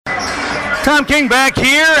Tom King back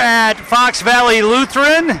here at Fox Valley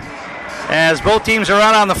Lutheran as both teams are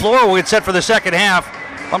out on the floor. We'll get set for the second half.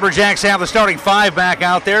 Lumberjacks have the starting five back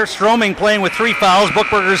out there. Stroming playing with 3 fouls.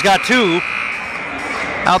 Bookberger's got 2.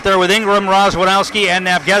 Out there with Ingram, Rozwadowski, and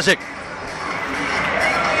Nabgezik.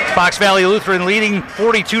 Fox Valley Lutheran leading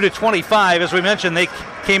 42-25. As we mentioned, they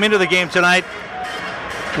came into the game tonight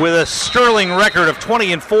with a sterling record of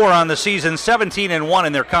 20-4 on the season, 17-1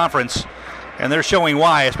 in their conference. And they're showing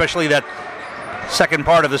why, especially that second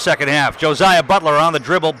part of the second half. Josiah Butler on the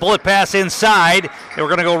dribble, bullet pass inside. They were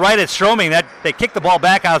going to go right at Stroming. They kicked the ball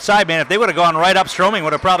back outside, man. If they would have gone right up, Stroming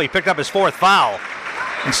would have probably picked up his 4th foul.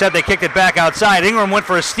 Instead, they kicked it back outside. Ingram went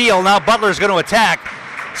for a steal. Now Butler's going to attack.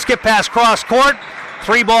 Skip pass cross court.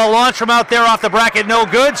 3-ball launch from out there off the bracket, no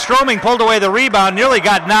good. Stroming pulled away the rebound, nearly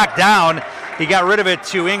got knocked down. He got rid of it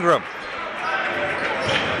to Ingram.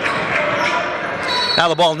 Now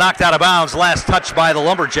the ball knocked out of bounds. Last touch by the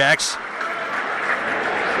Lumberjacks.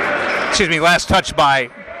 Last touch by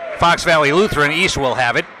Fox Valley Lutheran. East will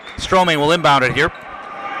have it. Stroming will inbound it here.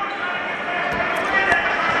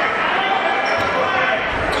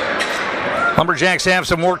 Lumberjacks have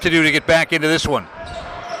some work to do to get back into this one.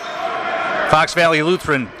 Fox Valley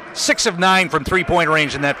Lutheran, 6 of 9 from three-point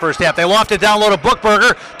range in that first half. They lofted down low to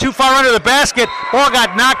Bookberger. Too far under the basket. Ball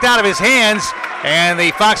got knocked out of his hands, and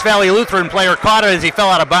the Fox Valley Lutheran player caught it as he fell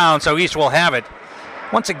out of bounds, so East will have it.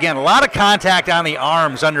 Once again, a lot of contact on the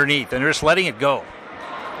arms underneath, and they're just letting it go.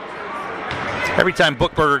 Every time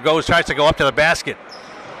Bookberger tries to go up to the basket.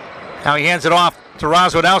 Now he hands it off to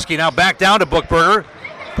Rozwadowski. Now back down to Bookberger.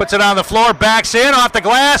 Puts it on the floor, backs in, off the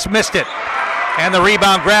glass, missed it. And the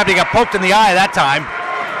rebound grabbed, he got poked in the eye that time.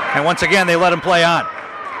 And once again, they let him play on.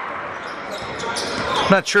 I'm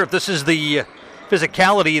not sure if this is the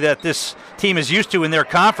physicality that this team is used to in their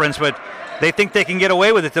conference, but they think they can get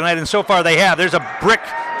away with it tonight, and so far they have. There's a brick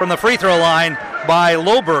from the free throw line by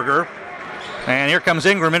Lohberger. And here comes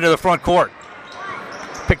Ingram into the front court.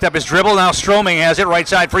 Picked up his dribble, now Stroming has it, right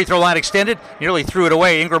side free throw line extended. Nearly threw it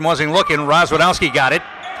away, Ingram wasn't looking, Rozwadowski got it.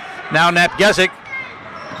 Now Nabgezik.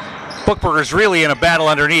 Bookberger's really in a battle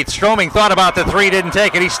underneath. Stroming thought about the 3, didn't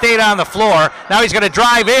take it. He stayed on the floor. Now he's going to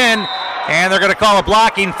drive in, and they're going to call a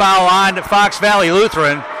blocking foul on Fox Valley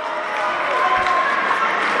Lutheran.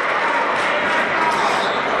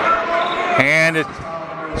 And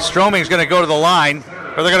Stroming's going to go to the line,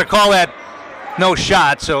 or they're going to call that no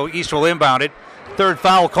shot, so East will inbound it. 3rd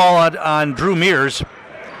foul call on Drew Mears.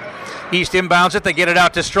 East inbounds it. They get it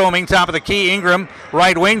out to Stroming, top of the key. Ingram,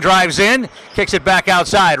 right wing, drives in, kicks it back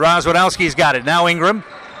outside. Rozwadowski's got it. Now Ingram.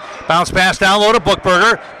 Bounce pass down low to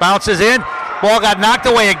Bookberger. Bounces in. Ball got knocked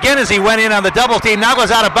away again as he went in on the double team. Now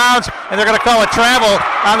goes out of bounds, and they're going to call a travel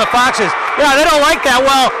on the Foxes. Yeah, they don't like that.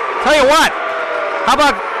 Well, tell you what. How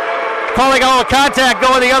about calling all the contact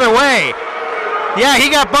going the other way? Yeah,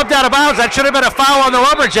 he got bumped out of bounds. That should have been a foul on the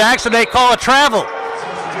Lumberjacks, and they call a travel.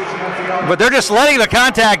 But they're just letting the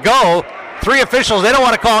contact go. 3 officials, they don't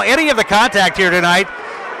want to call any of the contact here tonight.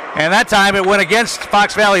 And that time it went against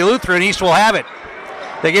Fox Valley Lutheran. East will have it.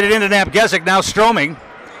 They get it into Nabgezik, now Stroming.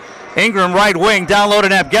 Ingram right wing, down low to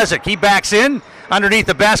Nabgezik. He backs in, underneath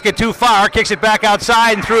the basket too far, kicks it back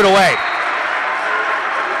outside and threw it away.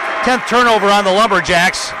 10th turnover on the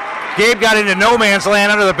Lumberjacks. Gabe got into no man's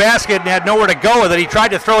land under the basket and had nowhere to go with it. He tried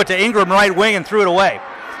to throw it to Ingram right wing and threw it away.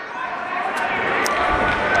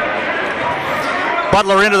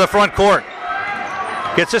 Butler into the front court.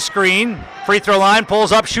 Gets a screen. Free throw line.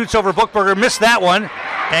 Pulls up. Shoots over Bookberger. Missed that one.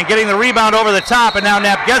 And getting the rebound over the top. And now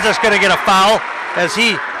Nabgezik's going to get a foul as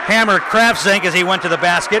he hammered Kraftzink as he went to the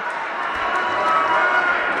basket.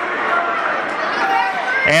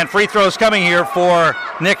 And free throws coming here for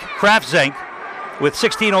Nick Kraftzink with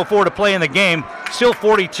 16:04 to play in the game. Still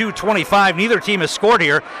 42-25. Neither team has scored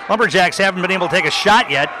here. Lumberjacks haven't been able to take a shot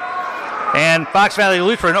yet. And Fox Valley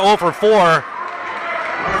Lutheran 0 for 4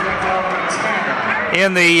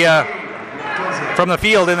 in the from the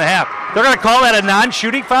field in the half. They're going to call that a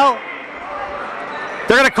non-shooting foul?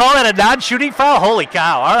 They're going to call that a non-shooting foul? Holy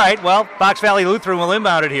cow. All right, well, Fox Valley Lutheran will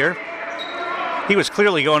inbound it here. He was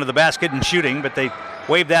clearly going to the basket and shooting, but they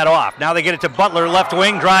waved that off. Now they get it to Butler, left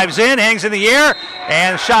wing, drives in, hangs in the air,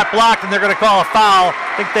 and shot blocked, and they're going to call a foul.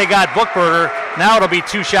 I think they got Bookberger. Now it'll be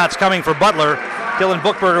 2 shots coming for Butler. Dylan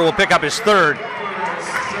Bookberger will pick up his 3rd.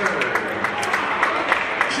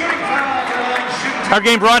 Our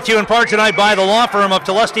game brought to you in part tonight by the law firm of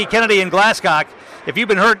Telusty, Kennedy, and Glasscock. If you've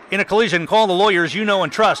been hurt in a collision, call the lawyers you know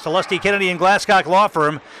and trust. Telusty, Kennedy, and Glasscock Law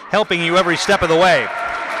Firm, helping you every step of the way.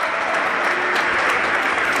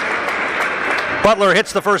 Butler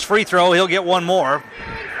hits the first free throw. He'll get one more.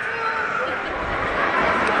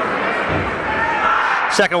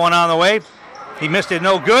 Second one on the way. He missed it,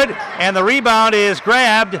 no good. And the rebound is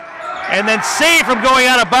grabbed and then saved from going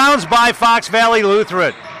out of bounds by Fox Valley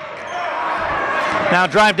Lutheran. Now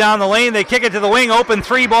drive down the lane. They kick it to the wing. Open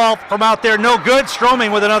three ball from out there, no good.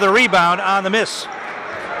 Stroming with another rebound on the miss.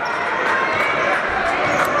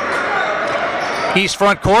 East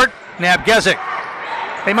front court, Nabgezik.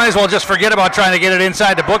 They might as well just forget about trying to get it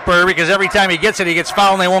inside to Bookberger because every time he gets it, he gets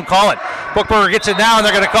fouled and they won't call it. Bookberger gets it now and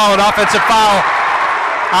they're going to call an offensive foul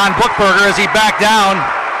on Bookberger as he backed down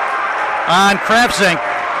on Krafzink.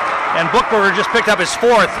 And Bookberger just picked up his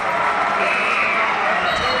fourth.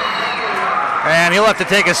 And he'll have to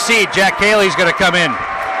take a seat. Jack Cayley's going to come in.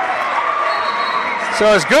 So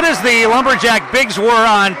as good as the Lumberjack Bigs were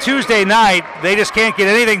on Tuesday night, they just can't get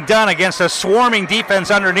anything done against a swarming defense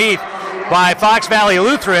underneath by Fox Valley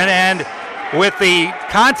Lutheran. And with the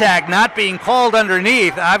contact not being called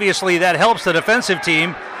underneath, obviously that helps the defensive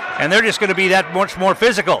team. And they're just going to be that much more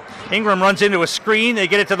physical. Ingram runs into a screen. They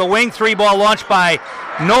get it to the wing. Three ball launched by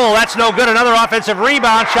Knoll. That's no good. Another offensive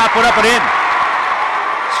rebound. Shot put up and in.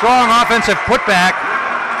 Strong offensive putback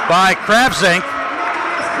by Krafzink.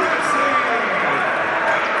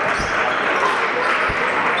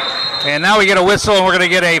 And now we get a whistle and we're going to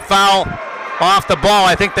get a foul off the ball.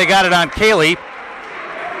 I think they got it on Cayley.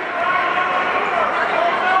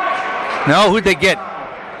 No, who'd they get?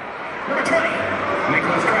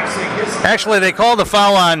 Actually, they called the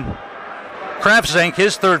foul on Krafzink,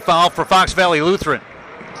 his third foul for Fox Valley Lutheran.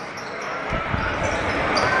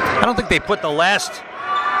 I don't think they put the last...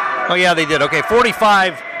 Oh, yeah, they did. Okay,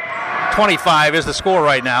 45-25 is the score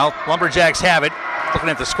right now. Lumberjacks have it. Looking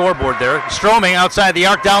at the scoreboard there. Stroming outside the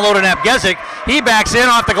arc, down low to Nabgezik. He backs in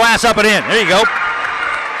off the glass, up and in. There you go.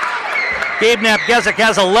 Gabe Nabgezik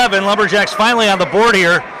has 11. Lumberjacks finally on the board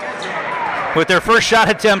here with their first shot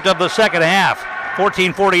attempt of the second half.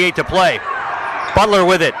 14:48 to play. Butler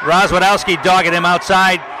with it. Rozwadowski dogging him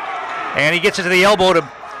outside. And he gets it to the elbow to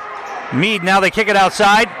Mead. Now they kick it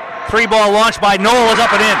outside. Three ball launched by Knoll is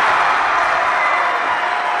up and in.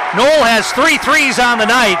 Knoll has 3 threes on the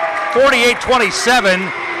night. 48-27,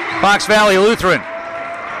 Fox Valley Lutheran.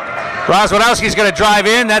 Rozwadowski's going to drive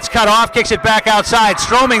in. That's cut off. Kicks it back outside.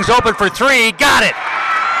 Stroming's open for three. Got it.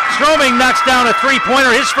 Stroming knocks down a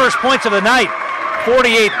three-pointer. His first points of the night.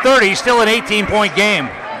 48-30, still an 18-point game.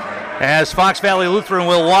 As Fox Valley Lutheran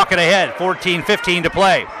will walk it ahead. 14-15 to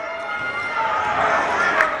play.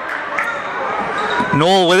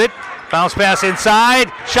 Knoll with it. Bounce pass inside.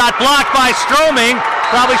 Shot blocked by Stroming.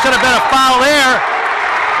 Probably should have been a foul there.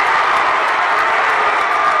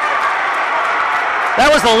 That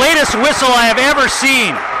was the latest whistle I have ever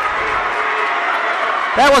seen.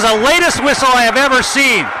 That was the latest whistle I have ever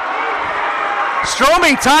seen.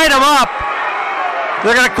 Stroming tied him up.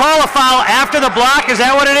 They're going to call a foul after the block. Is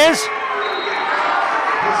that what it is?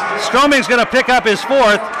 Stroming's going to pick up his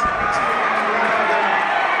fourth.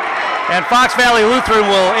 And Fox Valley Lutheran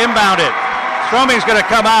will inbound it. Stroming's going to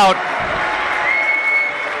come out.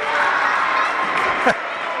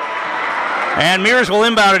 And Mears will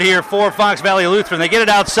inbound it here for Fox Valley Lutheran. They get it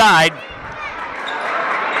outside.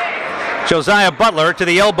 Josiah Butler to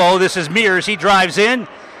the elbow. This is Mears. He drives in.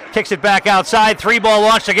 Kicks it back outside. Three ball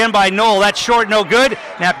launched again by Knoll. That's short, no good.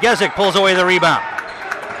 Nabgezik pulls away the rebound.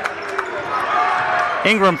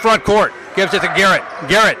 Ingram front court. Gives it to Garrett.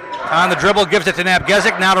 Garrett on the dribble. Gives it to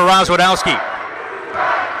Nabgezik. Now to Rozwadowski.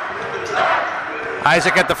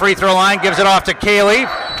 Isaac at the free throw line. Gives it off to Cayley.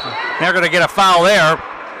 They're going to get a foul there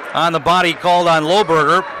on the body called on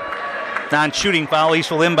Lohberger. Non-shooting foul.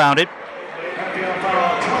 East will inbound it.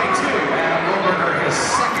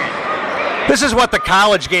 This is what the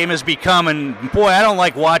college game has become, and boy, I don't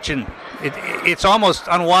like watching. It's almost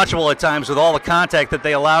unwatchable at times with all the contact that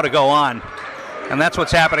they allow to go on, and that's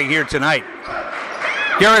what's happening here tonight.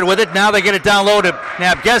 Garrett with it. Now they get it down low to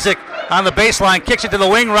Nabgezik on the baseline. Kicks it to the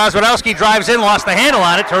wing. Rozwadowski drives in, lost the handle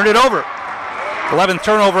on it, turned it over. 11th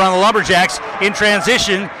turnover on the Lumberjacks in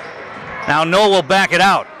transition. Now Knoll will back it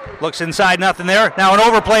out. Looks inside, nothing there. Now an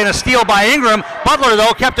overplay and a steal by Ingram. Butler,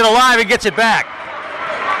 though, kept it alive and gets it back.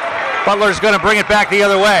 Butler's going to bring it back the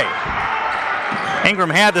other way. Ingram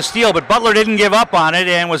had the steal, but Butler didn't give up on it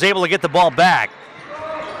and was able to get the ball back.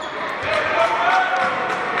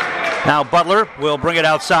 Now Butler will bring it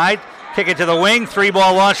outside. Kick it to the wing. Three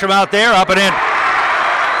ball launch from out there. Up and in.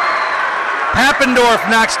 Pappendorf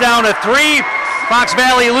knocks down a three. Fox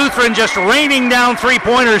Valley Lutheran just raining down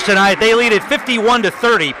three-pointers tonight. They lead it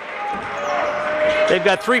 51-30. They've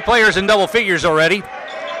got three players in double figures already.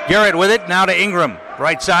 Garrett with it. Now to Ingram.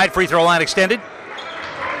 Right side. Free throw line extended.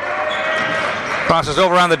 Crosses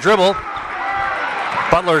over on the dribble.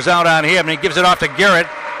 Butler's out on him, and he gives it off to Garrett.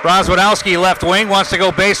 Rozwadowski, left wing, wants to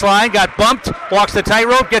go baseline, got bumped, walks the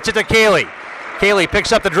tightrope, gets it to Cayley. Cayley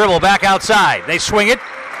picks up the dribble, back outside. They swing it.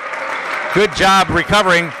 Good job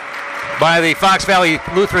recovering by the Fox Valley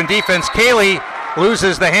Lutheran defense. Cayley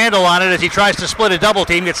loses the handle on it as he tries to split a double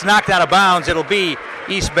team, gets knocked out of bounds. It'll be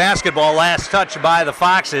East basketball, last touch by the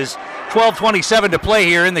Foxes. 12:27 to play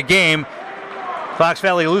here in the game. Fox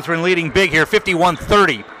Valley Lutheran leading big here,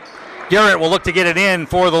 51-30. Garrett will look to get it in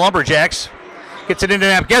for the Lumberjacks. Gets it into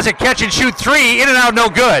Napgezik, catch and shoot three, in and out, no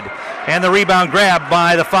good. And the rebound grab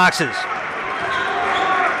by the Foxes.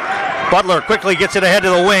 Butler quickly gets it ahead to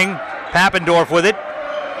the wing. Pappendorf with it.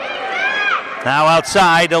 Now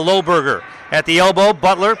outside to Lohberger. At the elbow,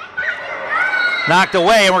 Butler knocked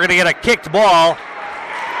away, and we're going to get a kicked ball.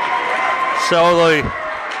 So the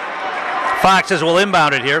Foxes will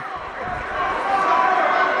inbound it here.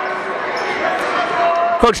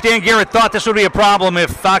 Coach Dan Garrett thought this would be a problem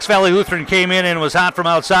if Fox Valley Lutheran came in and was hot from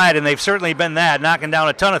outside, and they've certainly been that, knocking down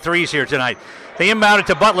a ton of threes here tonight. They inbound it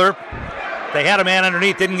to Butler. They had a man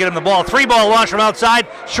underneath, didn't get him the ball. Three-ball launch from outside,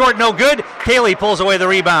 short, no good. Cayley pulls away the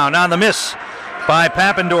rebound on the miss by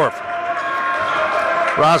Pappendorf.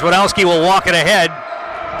 Rozwadowski will walk it ahead.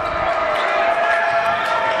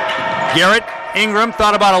 Garrett, Ingram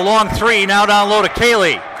thought about a long three, now down low to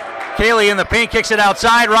Cayley. Cayley in the paint, kicks it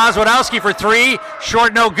outside. Rozwadowski for three,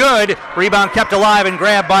 short, no good. Rebound kept alive and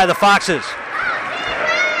grabbed by the Foxes.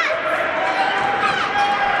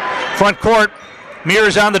 Front court,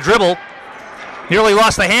 Mears on the dribble. Nearly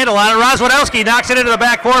lost the handle on it. Rozwadowski knocks it into the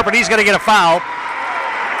back court, but he's going to get a foul.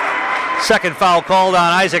 Second foul called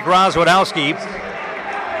on Isaac Rozwadowski.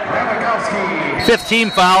 Fifth team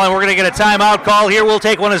foul, and we're going to get a timeout call here. We'll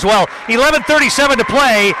take one as well. 11:37 to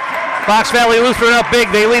play. Fox Valley Lutheran up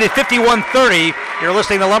big. They lead at 51-30. You're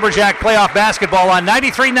listening to Lumberjack Playoff Basketball on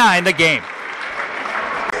 93.9 The Game.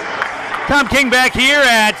 Tom King back here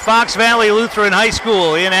at Fox Valley Lutheran High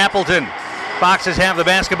School in Appleton. Foxes have the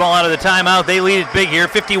basketball out of the timeout. They lead it big here,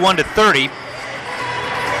 51-30.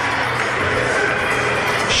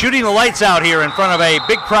 Shooting the lights out here in front of a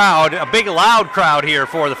big crowd, a big loud crowd here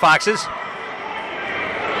for the Foxes.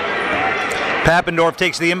 Pappendorf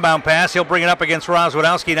takes the inbound pass. He'll bring it up against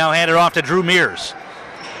Rozwadowski. Now hand it off to Drew Mears.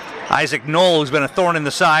 Isaac Knoll, who's been a thorn in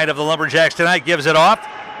the side of the Lumberjacks tonight, gives it off.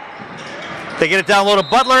 They get it down low to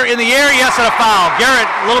Butler in the air. Yes, and a foul. Garrett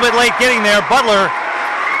a little bit late getting there. Butler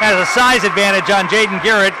has a size advantage on Jaden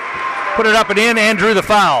Garrett. Put it up and in and drew the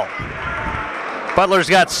foul. Butler's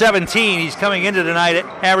got 17. He's coming into tonight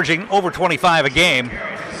averaging over 25 a game.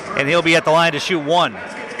 And he'll be at the line to shoot one.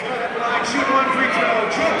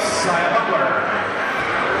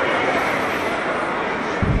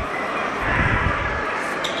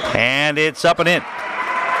 And it's up and in.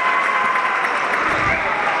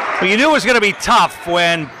 Well, you knew it was going to be tough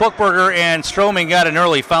when Buchberger and Stroming got in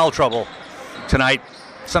early foul trouble tonight.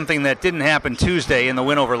 Something that didn't happen Tuesday in the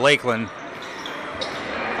win over Lakeland.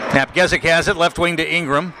 Napgezik has it, left wing to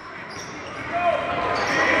Ingram.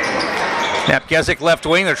 Napgezik left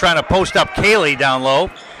wing. They're trying to post up Cayley down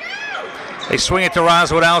low. They swing it to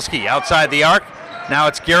Rozwadowski outside the arc. Now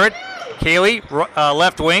it's Garrett. Cayley,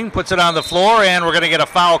 left wing, puts it on the floor, and we're going to get a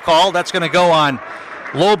foul call. That's going to go on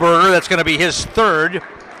Lohberger. That's going to be his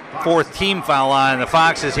fourth team foul on the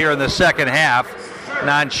Foxes here in the second half.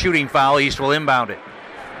 Non-shooting foul. East will inbound it.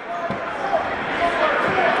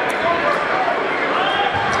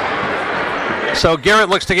 So Garrett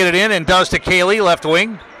looks to get it in and does to Cayley, left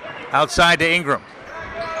wing, outside to Ingram.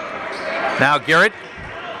 Now Garrett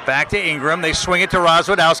back to Ingram. They swing it to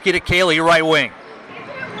Rozwadowski to Cayley, right wing.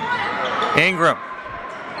 Ingram,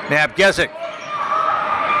 Napgezik.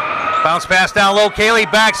 Bounce pass down low. Cayley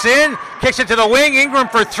backs in, kicks it to the wing. Ingram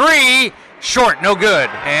for three, short, no good.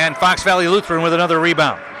 And Fox Valley Lutheran with another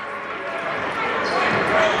rebound.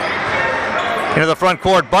 Into the front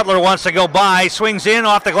court, Butler wants to go by, swings in,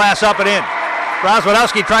 off the glass, up and in.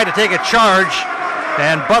 Rozwadowski tried to take a charge,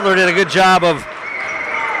 and Butler did a good job of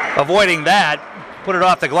avoiding that. Put it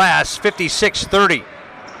off the glass, 56-30.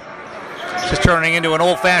 Just turning into an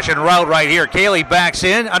old-fashioned rout right here. Cayley backs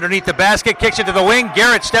in, underneath the basket, kicks it to the wing.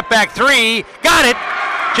 Garrett, step back three, got it!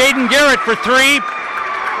 Jaden Garrett for three,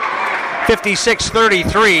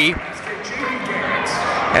 56-33.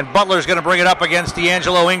 And Butler's going to bring it up against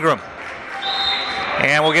D'Angelo Ingram.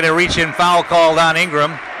 And we'll get a reach-in foul called on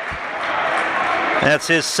Ingram. That's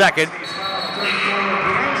his second.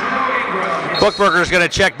 Buchberger's going to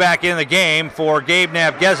check back in the game for Gabe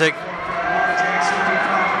Napgezik.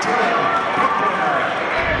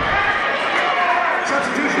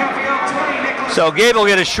 So Gabe will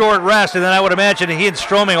get a short rest, and then I would imagine he and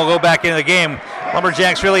Stroming will go back into the game.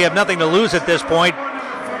 Lumberjacks really have nothing to lose at this point.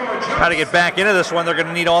 try to get back into this one. They're going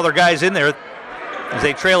to need all their guys in there as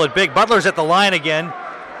they trail it big. Butler's at the line again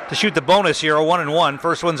to shoot the bonus here, a 1-and-1.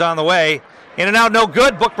 First one's on the way. In and out, no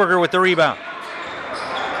good. Bookberger with the rebound.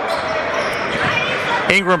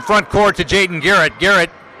 Ingram front court to Jaden Garrett. Garrett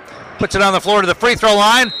puts it on the floor to the free throw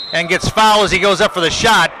line and gets fouled as he goes up for the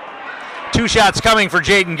shot. 2 shots coming for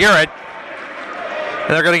Jaden Garrett.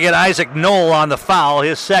 And they're going to get Isaac Knoll on the foul,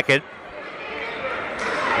 his second.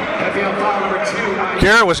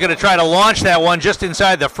 Garrett was going to try to launch that one just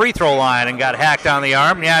inside the free throw line and got hacked on the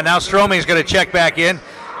arm. Yeah, now Stroming's going to check back in.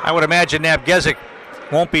 I would imagine Napgezik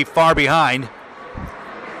won't be far behind.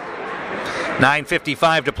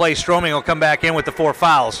 9:55 to play. Stroming will come back in with the 4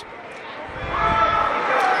 fouls.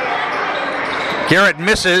 Garrett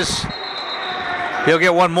misses. He'll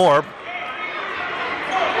get one more.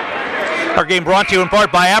 Our game brought to you in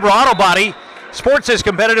part by Abra Auto Body. Sports is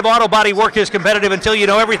competitive. Auto Body work is competitive until you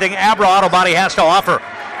know everything Abra Auto Body has to offer.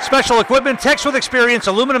 Special equipment, techs with experience,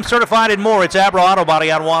 aluminum certified, and more. It's Abra Auto Body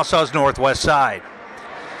on Wausau's northwest side.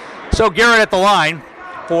 So Garrett at the line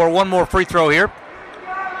for one more free throw here.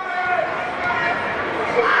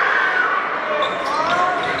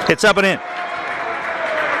 It's up and in.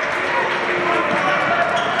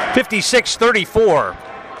 56-34.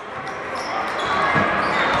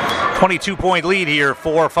 22-point lead here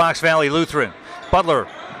for Fox Valley Lutheran. Butler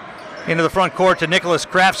into the front court to Nicholas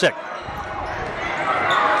Krafsik.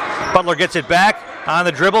 Butler gets it back on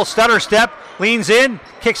the dribble, stutter step, leans in,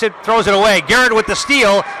 kicks it, throws it away. Garrett with the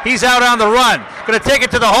steal. He's out on the run. Going to take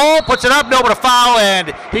it to the hole, puts it up, no, but a foul,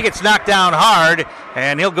 and he gets knocked down hard,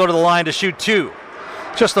 and he'll go to the line to shoot 2.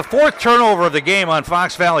 Just the 4th turnover of the game on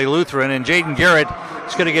Fox Valley Lutheran, and Jaden Garrett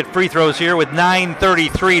is going to get free throws here with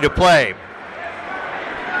 9:33 to play.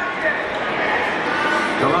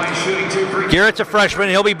 Garrett's a freshman.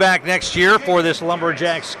 He'll be back next year for this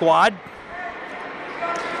Lumberjacks squad.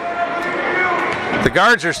 The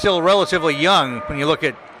guards are still relatively young when you look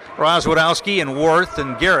at Roswadowski and Worth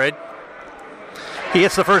and Garrett. He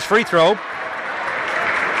hits the first free throw.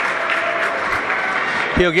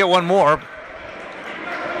 He'll get one more.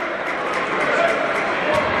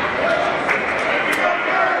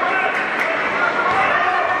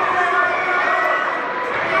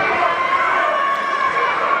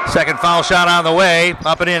 Second foul shot on the way,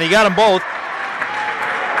 up and in. He got them both.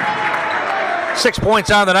 6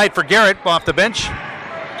 points on the night for Garrett off the bench.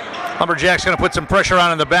 Lumberjacks going to put some pressure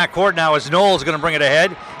on in the backcourt now as Knowles going to bring it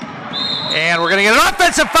ahead. And we're going to get an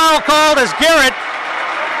offensive foul called as Garrett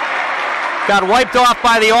got wiped off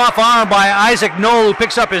by the off arm by Isaac Knoll, who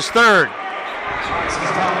picks up his 3rd.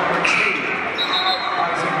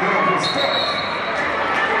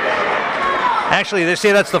 Actually, they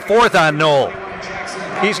say that's the 4th on Knoll.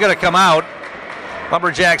 He's going to come out.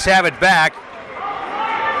 Lumberjacks have it back.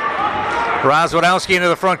 Roswadowski into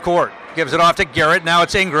the front court. Gives it off to Garrett. Now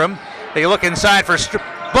it's Ingram. They look inside for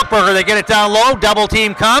Bookberger. They get it down low. Double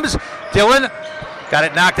team comes. Dillon got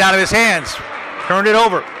it knocked out of his hands. Turned it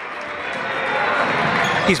over.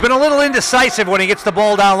 He's been a little indecisive when he gets the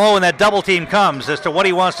ball down low and that double team comes as to what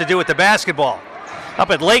he wants to do with the basketball.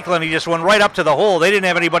 Up at Lakeland, he just went right up to the hole. They didn't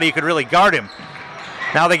have anybody who could really guard him.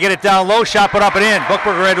 Now they get it down low, shot put up and in.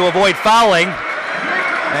 Bookberger had to avoid fouling.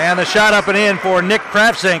 And the shot up and in for Nick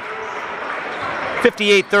Krafsik.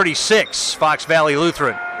 58-36, Fox Valley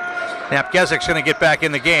Lutheran. Napgezik's going to get back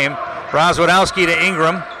in the game. Roswadowski to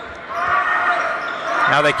Ingram.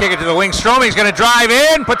 Now they kick it to the wing. Stroming's going to drive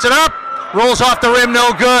in, puts it up, rolls off the rim,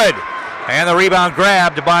 no good. And the rebound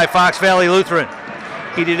grabbed by Fox Valley Lutheran.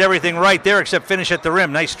 He did everything right there except finish at the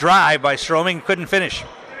rim. Nice drive by Stroming, couldn't finish.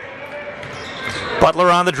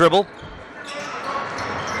 Butler on the dribble.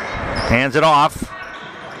 Hands it off.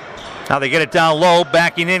 Now they get it down low,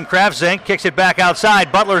 backing in. Krafsik kicks it back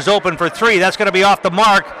outside. Butler's open for 3. That's going to be off the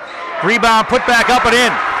mark. Rebound put back up and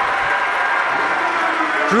in.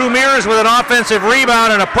 Drew Mears with an offensive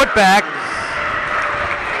rebound and a putback.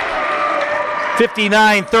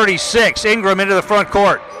 59-36. Ingram into the front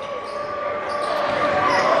court.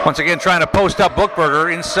 Once again trying to post up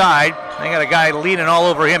Bookberger inside. They got a guy leaning all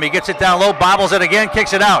over him. He gets it down low, bobbles it again,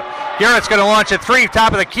 kicks it out. Garrett's going to launch a 3,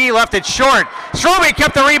 top of the key, left it short. Stroming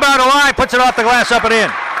kept the rebound alive, puts it off the glass, up and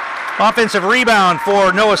in. Offensive rebound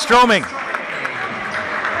for Noah Stroming.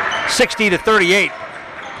 60-38.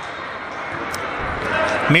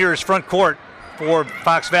 Mears front court for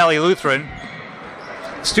Fox Valley Lutheran.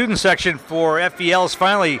 Student section for FVL's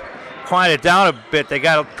finally quieted down a bit. They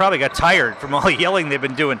probably got tired from all the yelling they've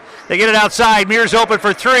been doing. They get it outside. Mears open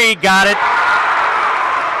for 3. Got it.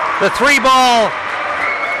 The 3 ball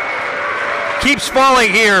keeps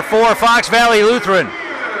falling here for Fox Valley Lutheran.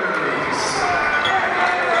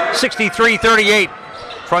 63-38.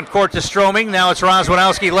 Front court to Stroming. Now it's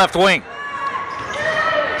Rozwadowski, left wing.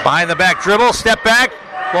 Behind the back dribble, step back.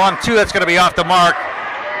 Long two, that's going to be off the mark.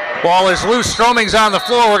 Ball is loose. Stroming's on the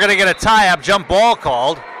floor. We're going to get a tie-up, jump ball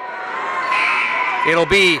called. It'll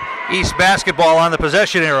be East basketball on the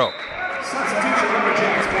possession arrow.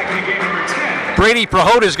 Brady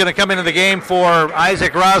Prohoda is going to come into the game for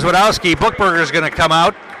Isaac Rozwadowski. Bookberger is going to come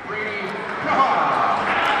out.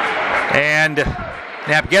 And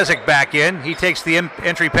Napgezik back in. He takes the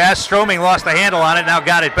entry pass. Stroming lost the handle on it, now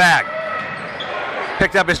got it back.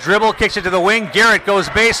 Picked up his dribble, kicks it to the wing. Garrett goes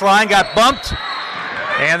baseline, got bumped.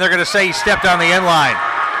 And they're going to say he stepped on the end line.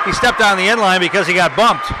 He stepped on the end line because he got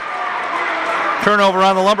bumped. Turnover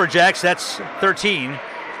on the Lumberjacks, that's 13.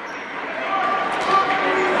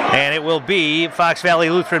 And it will be Fox Valley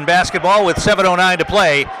Lutheran basketball with 7:09 to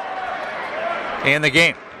play in the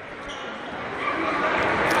game.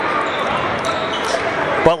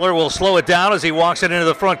 Butler will slow it down as he walks it into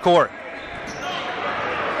the front court.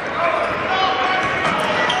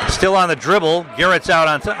 Still on the dribble. Garrett's out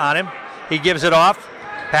on him. He gives it off.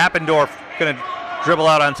 Pappendorf going to dribble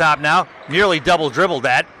out on top now. Nearly double dribbled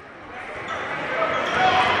that.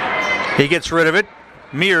 He gets rid of it.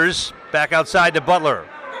 Mears back outside to Butler.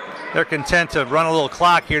 They're content to run a little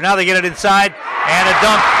clock here. Now they get it inside and a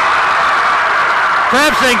dunk.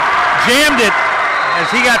 Kravsink jammed it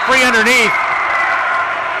as he got free underneath.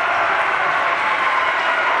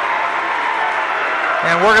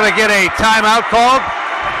 And we're going to get a timeout called.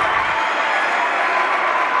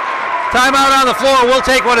 Timeout on the floor. We'll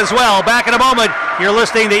take one as well. Back in a moment. You're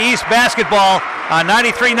listening to East Basketball on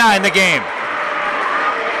 93.9 The Game.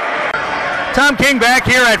 Tom King back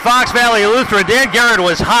here at Fox Valley Lutheran. Dan Garrett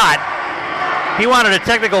was hot. He wanted a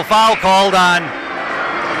technical foul called on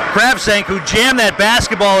Kravsink, who jammed that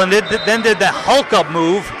basketball and then did the Hulk up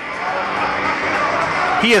move.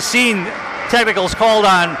 He has seen technicals called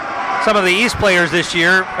on some of the East players this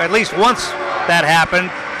year. At least once that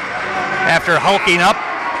happened after hulking up.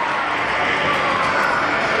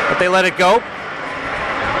 But they let it go.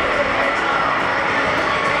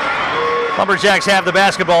 Lumberjacks have the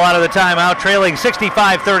basketball out of the timeout, trailing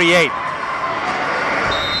 65-38.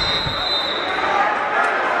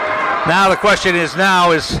 Now the question is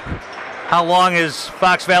how long is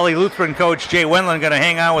Fox Valley Lutheran coach Jay Wendland going to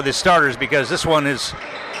hang on with his starters, because this one is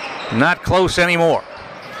not close anymore.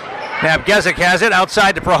 Napgezik has it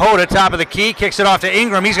outside to Prohoda, top of the key, kicks it off to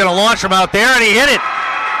Ingram. He's going to launch from out there, and he hit it.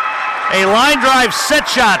 A line drive set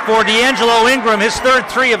shot for D'Angelo Ingram, his third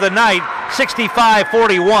three of the night,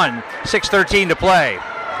 65-41, 6:13 to play.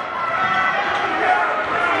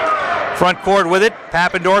 Front court with it,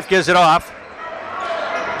 Pappendorf gives it off.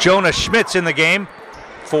 Jonah Schmitz in the game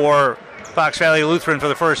for Fox Valley Lutheran for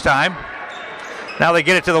the first time. Now they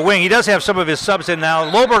get it to the wing. He does have some of his subs in now.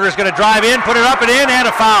 Lohberger's going to drive in, put it up and in, and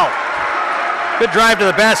a foul. Good drive to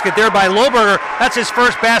the basket there by Lohberger. That's his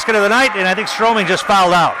first basket of the night, and I think Stroming just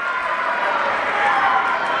fouled out.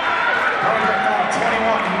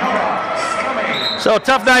 So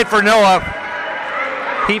tough night for Noah.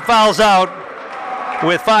 He fouls out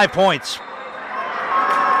with 5 points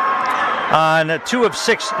on 2 of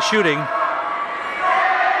 6 shooting.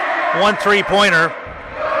 1 3-pointer.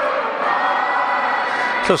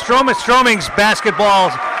 So Stroming's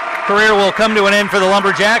basketball career will come to an end for the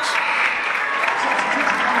Lumberjacks.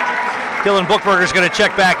 Dylan Bookberger's going to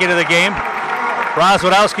check back into the game.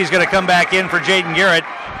 Rozwadowski's going to come back in for Jaden Garrett.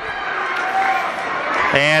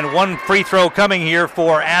 And 1 free throw coming here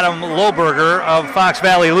for Adam Lohberger of Fox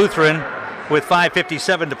Valley Lutheran with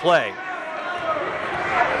 5:57 to play.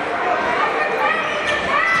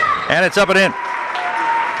 And it's up and in.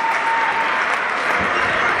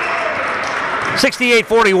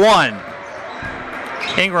 68-41.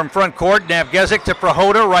 Ingram front court, Napgezik to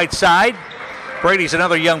Prohoda, right side. Brady's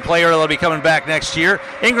another young player that'll be coming back next year.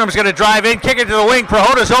 Ingram's going to drive in, kick it to the wing.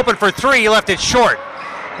 Prohoda's open for 3, he left it short.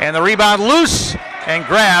 And the rebound loose and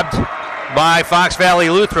grabbed by Fox Valley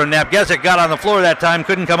Lutheran. Napgezik got on the floor that time,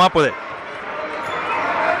 couldn't come up with it.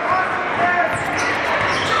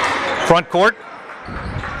 Front court.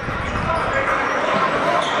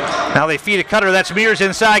 Now they feed a cutter. That's Mears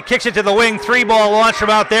inside. Kicks it to the wing. 3-ball launch from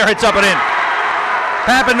out there. It's up and in.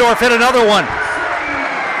 Pappendorf hit another one.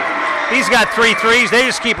 He's got 3 threes. They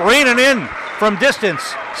just keep raining in from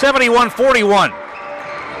distance. 71-41.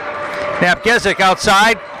 Napgezik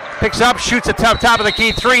outside. Picks up, shoots a top of the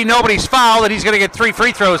key 3. Nobody's fouled, and he's going to get 3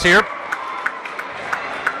 free throws here.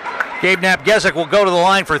 Gabe Napgezik will go to the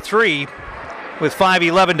line for 3 with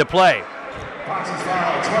 5:11 to play. Fox's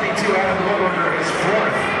foul, 22, Adam Lohberger, his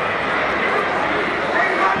 4th.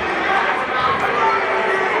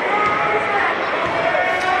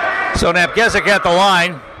 So Napgezik at the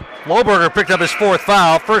line. Lohberger picked up his 4th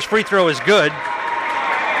foul. First free throw is good.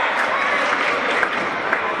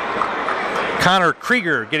 Connor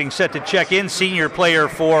Krieger getting set to check in, senior player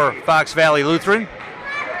for Fox Valley Lutheran.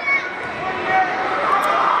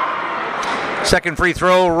 Second free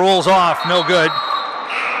throw rolls off, no good.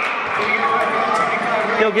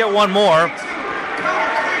 He'll get one more.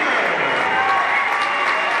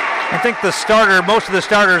 I think most of the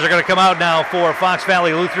starters are going to come out now for Fox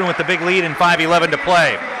Valley Lutheran with the big lead and 5:11 to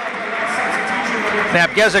play.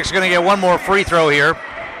 Napgezik's going to get one more free throw here.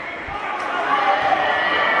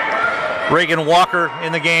 Reagan Walker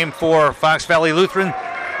in the game for Fox Valley Lutheran.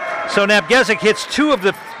 So Napgezik hits 2 of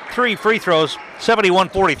the 3 free throws,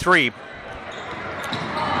 71-43.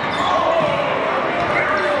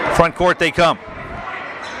 Front court they come.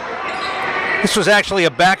 This was actually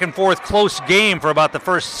a back and forth close game for about the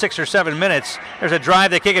first 6 or 7 minutes. There's a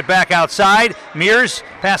drive, they kick it back outside. Mears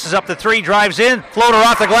passes up the 3, drives in, floater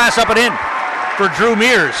off the glass, up and in for Drew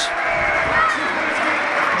Mears.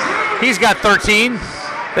 He's got 13.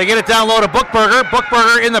 They get it down low to Bookberger.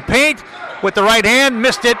 Bookberger in the paint with the right hand,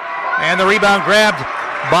 missed it, and the rebound grabbed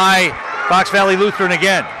by Fox Valley Lutheran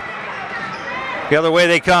again. The other way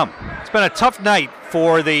they come. It's been a tough night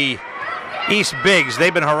for the East Bigs.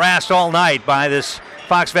 They've been harassed all night by this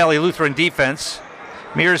Fox Valley Lutheran defense.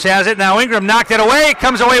 Mears has it. Now Ingram knocked it away.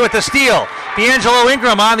 Comes away with the steal. D'Angelo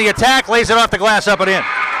Ingram on the attack. Lays it off the glass, up and in.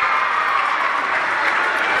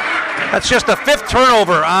 That's just the 5th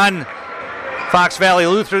turnover on Fox Valley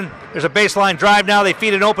Lutheran. There's a baseline drive now. They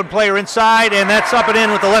feed an open player inside, and that's up and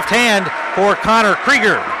in with the left hand for Connor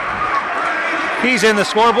Krieger. He's in the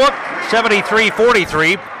scorebook,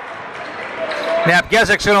 73-43.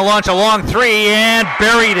 Napgezik's going to launch a long 3 and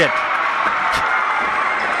buried it.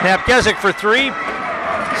 Napgezik for 3,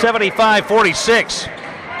 75-46.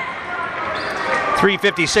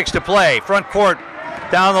 3:56 to play. Front court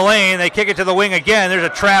down the lane. They kick it to the wing again. There's a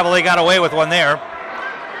travel. They got away with one there.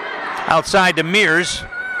 Outside to Mears.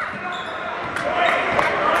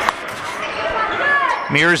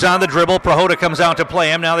 Mears on the dribble. Prohoda comes out to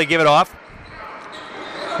play him. Now they give it off.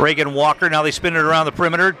 Reagan Walker. Now they spin it around the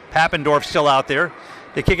perimeter. Pappendorf still out there.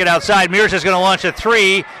 They kick it outside. Mears is going to launch a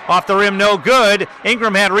 3. Off the rim, no good.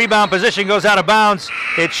 Ingram had rebound position, goes out of bounds.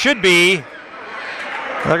 It should be.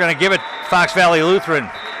 They're going to give it Fox Valley Lutheran.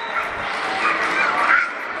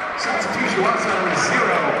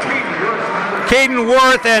 Caden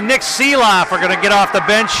Worth and Nick Seeloff are going to get off the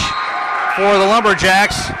bench for the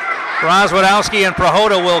Lumberjacks. Roswadowski and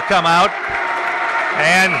Prohoda will come out.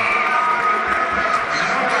 And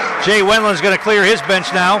Jay Wendland's going to clear his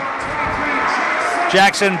bench now.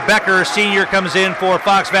 Jackson Becker, senior, comes in for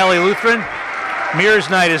Fox Valley Lutheran. Mears'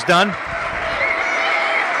 night is done.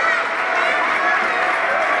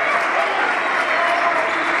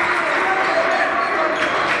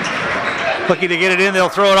 Looking to get it in, they'll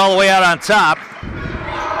throw it all the way out on top.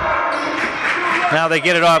 Now they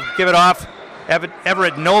get it off, give it off.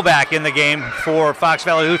 Everett Novak in the game for Fox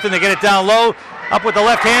Valley Lutheran. They get it down low, up with the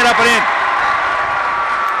left hand, up and in.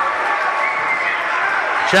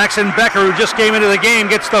 Jackson Becker, who just came into the game,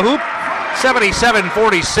 gets the hoop,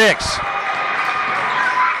 77-46.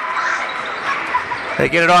 They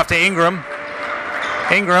get it off to Ingram.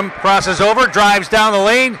 Ingram crosses over, drives down the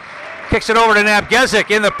lane, kicks it over to Napgezik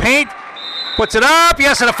in the paint, puts it up,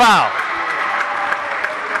 yes, and a foul.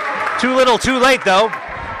 Too little, too late, though.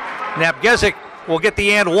 Napgezik will get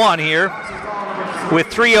the and one here with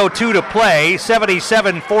 3:02 to play,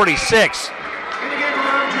 77-46.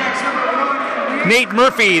 Nate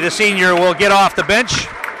Murphy, the senior, will get off the bench.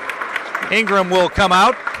 Ingram will come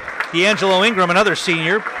out. D'Angelo Ingram, another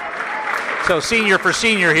senior. So senior for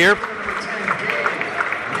senior here.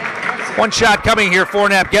 One shot coming here for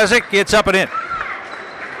Napgezik. It's up and in.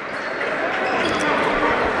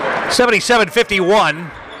 77-51.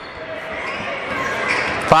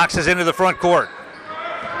 Fox is into the front court.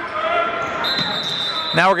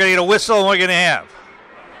 Now we're going to get a whistle, and we're going to have.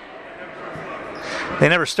 They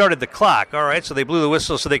never started the clock. All right, so they blew the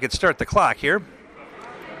whistle so they could start the clock here.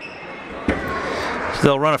 So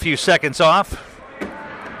they'll run a few seconds off.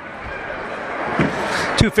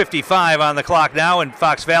 2:55 on the clock now, and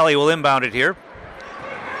Fox Valley will inbound it here.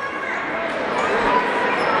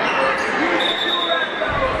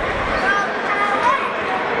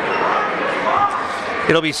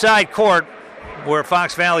 It'll be side court where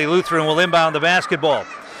Fox Valley Lutheran will inbound the basketball.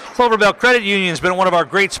 Cloverbell Credit Union has been one of our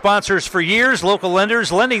great sponsors for years. Local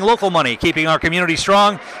lenders lending local money, keeping our community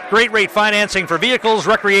strong. Great rate financing for vehicles,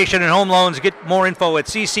 recreation, and home loans. Get more info at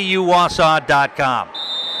ccuwausau.com.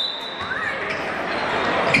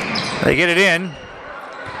 They get it in.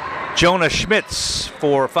 Jonah Schmitz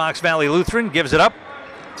for Fox Valley Lutheran gives it up.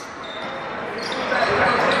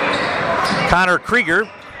 Connor Krieger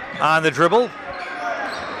on the dribble.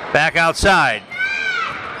 Back outside.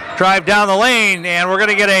 Drive down the lane, and we're going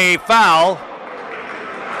to get a foul.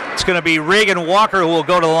 It's going to be Reagan Walker who will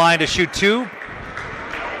go to the line to shoot two.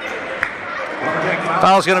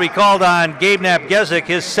 Foul's going to be called on Gabe Napgezik,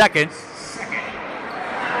 his second.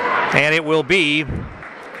 And it will be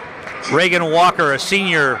Reagan Walker, a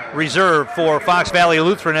senior reserve for Fox Valley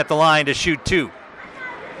Lutheran, at the line to shoot two.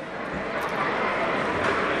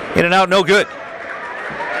 In and out, no good.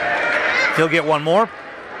 He'll get one more.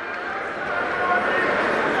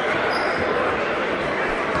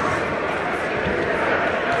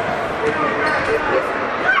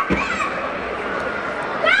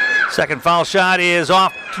 Second foul shot is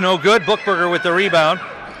off to no good. Bookberger with the rebound.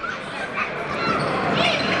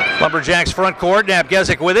 Lumberjacks front court.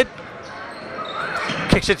 Napgezik with it.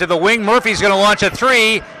 Kicks it to the wing. Murphy's going to launch a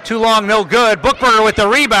three. Too long, no good. Bookberger with the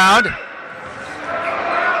rebound.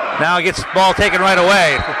 Now he gets the ball taken right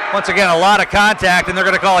away. Once again, a lot of contact, and they're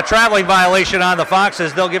going to call a traveling violation on the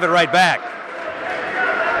Foxes. They'll give it right back.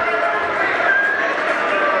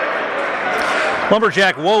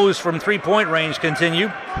 Lumberjack woes from three-point range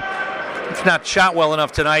continue. It's not shot well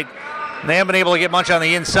enough tonight. They haven't been able to get much on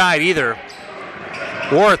the inside either.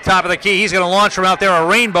 Worth, top of the key. He's going to launch from out there a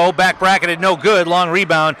rainbow. Back bracketed, no good. Long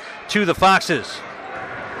rebound to the Foxes.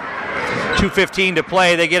 2:15 to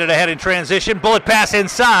play. They get it ahead in transition. Bullet pass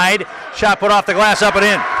inside. Shot put off the glass, up and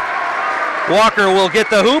in. Walker will get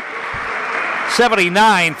the hoop.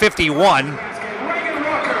 79-51.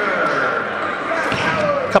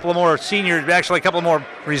 A couple of more seniors, actually a couple of more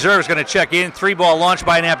reserves going to check in. Three ball launch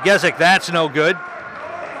by Napgezik. That's no good.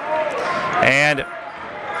 And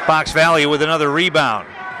Fox Valley with another rebound.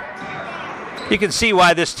 You can see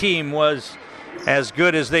why this team was as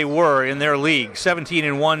good as they were in their league.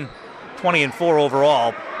 17-1, 20-4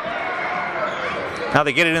 overall. Now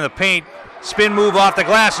they get it in the paint. Spin move off the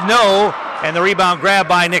glass, no. And the rebound grab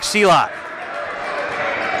by Nick Seelot.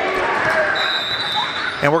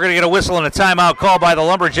 And we're going to get a whistle and a timeout call by the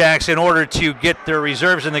Lumberjacks in order to get their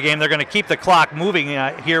reserves in the game. They're going to keep the clock moving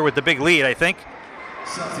here with the big lead, I think.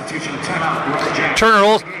 Substitution timeout.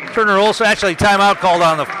 Turner Olson, actually timeout called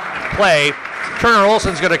on the play. Turner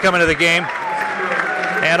Olson's going to come into the game.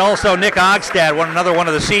 And also Nick Ogstad, another one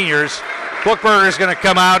of the seniors. Bookberger's going to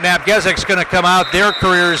come out. Napgezik's going to come out. Their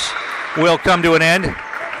careers will come to an end.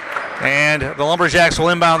 And the Lumberjacks will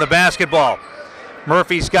inbound the basketball.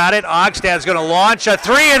 Murphy's got it. Ogstad's going to launch a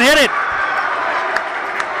three and hit it.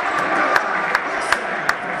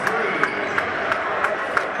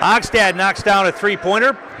 Ogstad knocks down a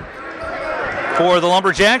three-pointer for the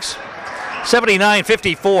Lumberjacks.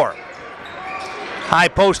 79-54. High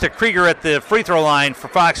post to Krieger at the free throw line for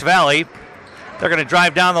Fox Valley. They're going to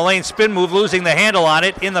drive down the lane, spin move, losing the handle on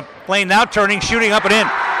it. In the lane now, turning, shooting up and in.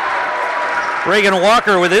 Reagan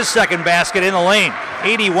Walker with his second basket in the lane.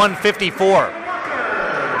 81-54.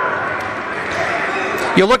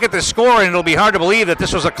 You look at the score, and it'll be hard to believe that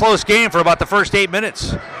this was a close game for about the first 8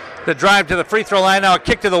 minutes. The drive to the free throw line, now a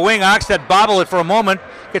kick to the wing. Ogstad bobbled it for a moment,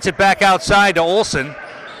 gets it back outside to Olson.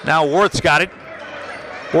 Now Worth's got it.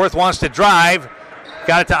 Worth wants to drive,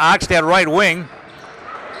 got it to Ogstad right wing.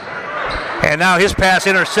 And now his pass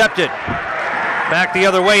intercepted. Back the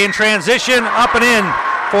other way in transition, up and in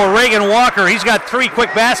for Reagan Walker. He's got three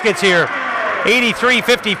quick baskets here.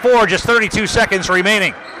 83-54, just 32 seconds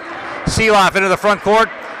remaining. Seeloff into the front court,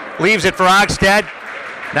 leaves it for Ogstad.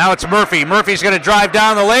 Now it's Murphy. Murphy's going to drive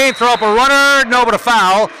down the lane, throw up a runner, no, but a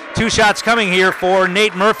foul. Two shots coming here for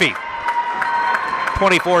Nate Murphy.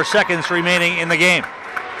 24 seconds remaining in the game.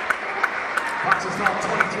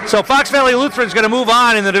 So Fox Valley Lutheran's going to move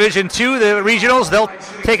on in the Division II, the regionals. They'll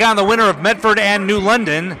take on the winner of Medford and New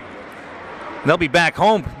London. They'll be back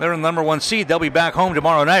home. They're in the number one seed. They'll be back home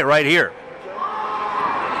tomorrow night right here.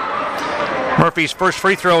 Murphy's first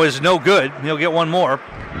free throw is no good. He'll get one more.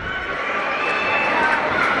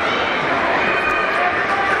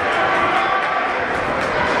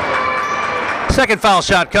 Second foul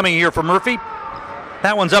shot coming here for Murphy.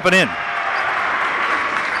 That one's up and in.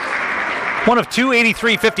 One of two,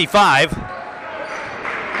 83-55.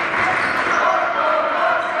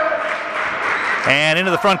 And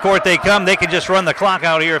into the front court they come. They can just run the clock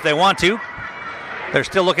out here if they want to. They're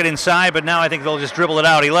still looking inside, but now I think they'll just dribble it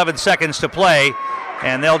out. 11 seconds to play,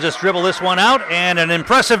 and they'll just dribble this one out. And an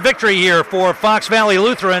impressive victory here for Fox Valley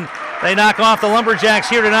Lutheran. They knock off the Lumberjacks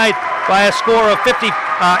here tonight by a score of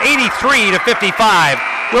 83-55.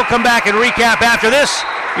 We'll come back and recap after this.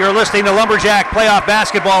 You're listening to Lumberjack Playoff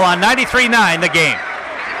Basketball on 93.9 The Game.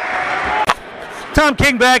 Tom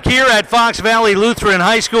King back here at Fox Valley Lutheran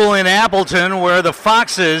High School in Appleton, where the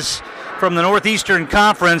Foxes from the Northeastern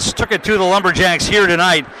Conference took it to the Lumberjacks here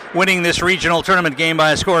tonight, winning this regional tournament game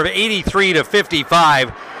by a score of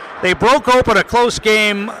 83-55. They broke open a close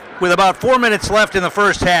game with about 4 minutes left in the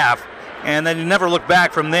first half, and then never looked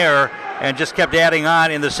back from there and just kept adding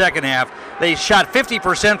on in the second half. They shot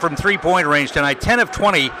 50% from three-point range tonight, 10 of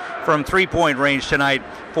 20 from three-point range tonight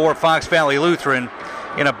for Fox Valley Lutheran,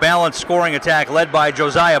 in a balanced scoring attack led by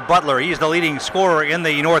Josiah Butler. He's the leading scorer in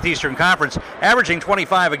the Northeastern Conference, averaging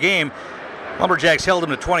 25 a game. Lumberjacks held him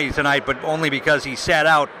to 20 tonight, but only because he sat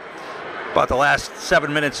out about the last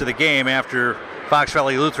 7 minutes of the game after Fox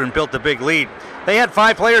Valley Lutheran built the big lead. They had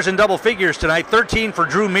 5 players in double figures tonight, 13 for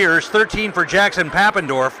Drew Mears, 13 for Jackson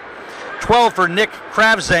Pappendorf, 12 for Nick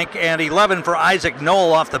Kravzenk, and 11 for Isaac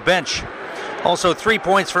Knoll off the bench. Also 3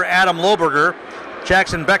 points for Adam Lohberger.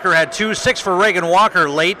 Jackson Becker had 2, 6 for Reagan Walker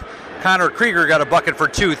late. Connor Krieger got a bucket for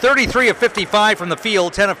 2. 33 of 55 from the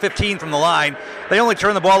field, 10 of 15 from the line. They only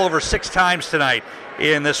turned the ball over 6 times tonight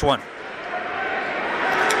in this one.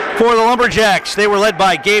 For the Lumberjacks, they were led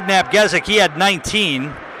by Gabe Knapp-Gezik. He had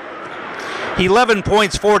 19. 11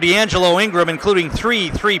 points for D'Angelo Ingram, including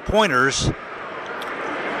 3 3-pointers.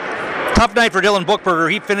 Tough night for Dylan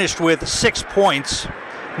Bookberger. He finished with 6 points.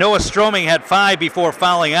 Noah Stroming had 5 before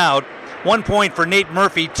fouling out. 1 point for Nate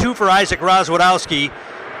Murphy, 2 for Isaac Rozwadowski,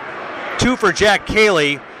 2 for Jack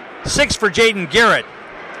Cayley, 6 for Jaden Garrett,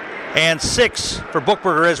 and 6 for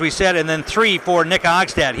Bookberger, as we said, and then 3 for Nick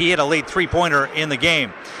Ogstad. He had a late 3-pointer in the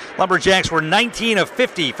game. Lumberjacks were 19 of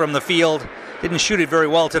 50 from the field. Didn't shoot it very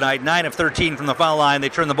well tonight. 9 of 13 from the foul line. They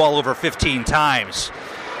turned the ball over 15 times.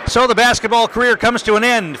 So the basketball career comes to an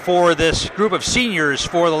end for this group of seniors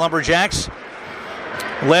for the Lumberjacks,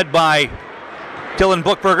 led by Dylan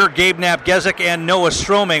Bookberger, Gabe Knapp-Gezik, and Noah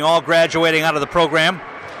Stroming, all graduating out of the program.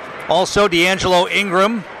 Also, D'Angelo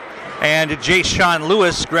Ingram and Jay-Sean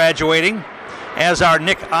Lewis graduating, as are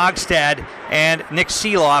Nick Ogstad and Nick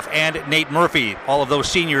Seeloff and Nate Murphy. All of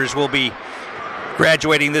those seniors will be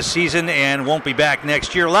graduating this season and won't be back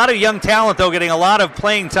next year. A lot of young talent, though, getting a lot of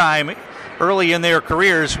playing time early in their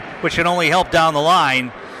careers, which can only help down the line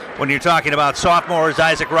when you're talking about sophomores,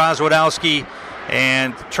 Isaac Rozwadowski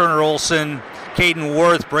and Turner Olson, Caden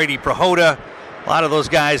Worth, Brady Prohoda. A lot of those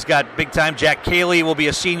guys got big time. Jack Cayley will be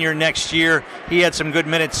a senior next year. He had some good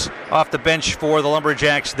minutes off the bench for the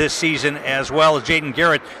Lumberjacks this season, as well as Jaden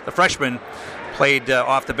Garrett, the freshman, played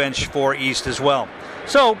off the bench for East as well.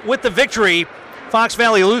 So with the victory, Fox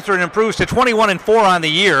Valley Lutheran improves to 21-4 on the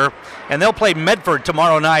year, and they'll play Medford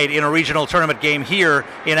tomorrow night in a regional tournament game here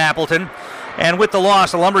in Appleton. And with the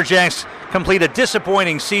loss, the Lumberjacks complete a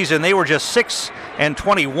disappointing season. They were just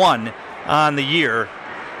 6-21 on the year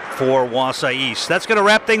for Wausau East. That's going to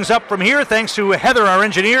wrap things up from here. Thanks to Heather, our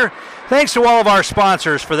engineer. Thanks to all of our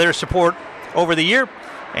sponsors for their support over the year.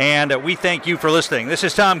 And we thank you for listening. This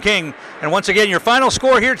is Tom King. And once again, your final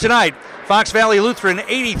score here tonight, Fox Valley Lutheran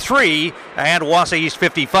 83 and Wausau East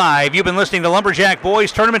 55. You've been listening to Lumberjack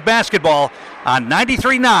Boys Tournament Basketball on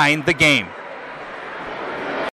 93.9 The Game.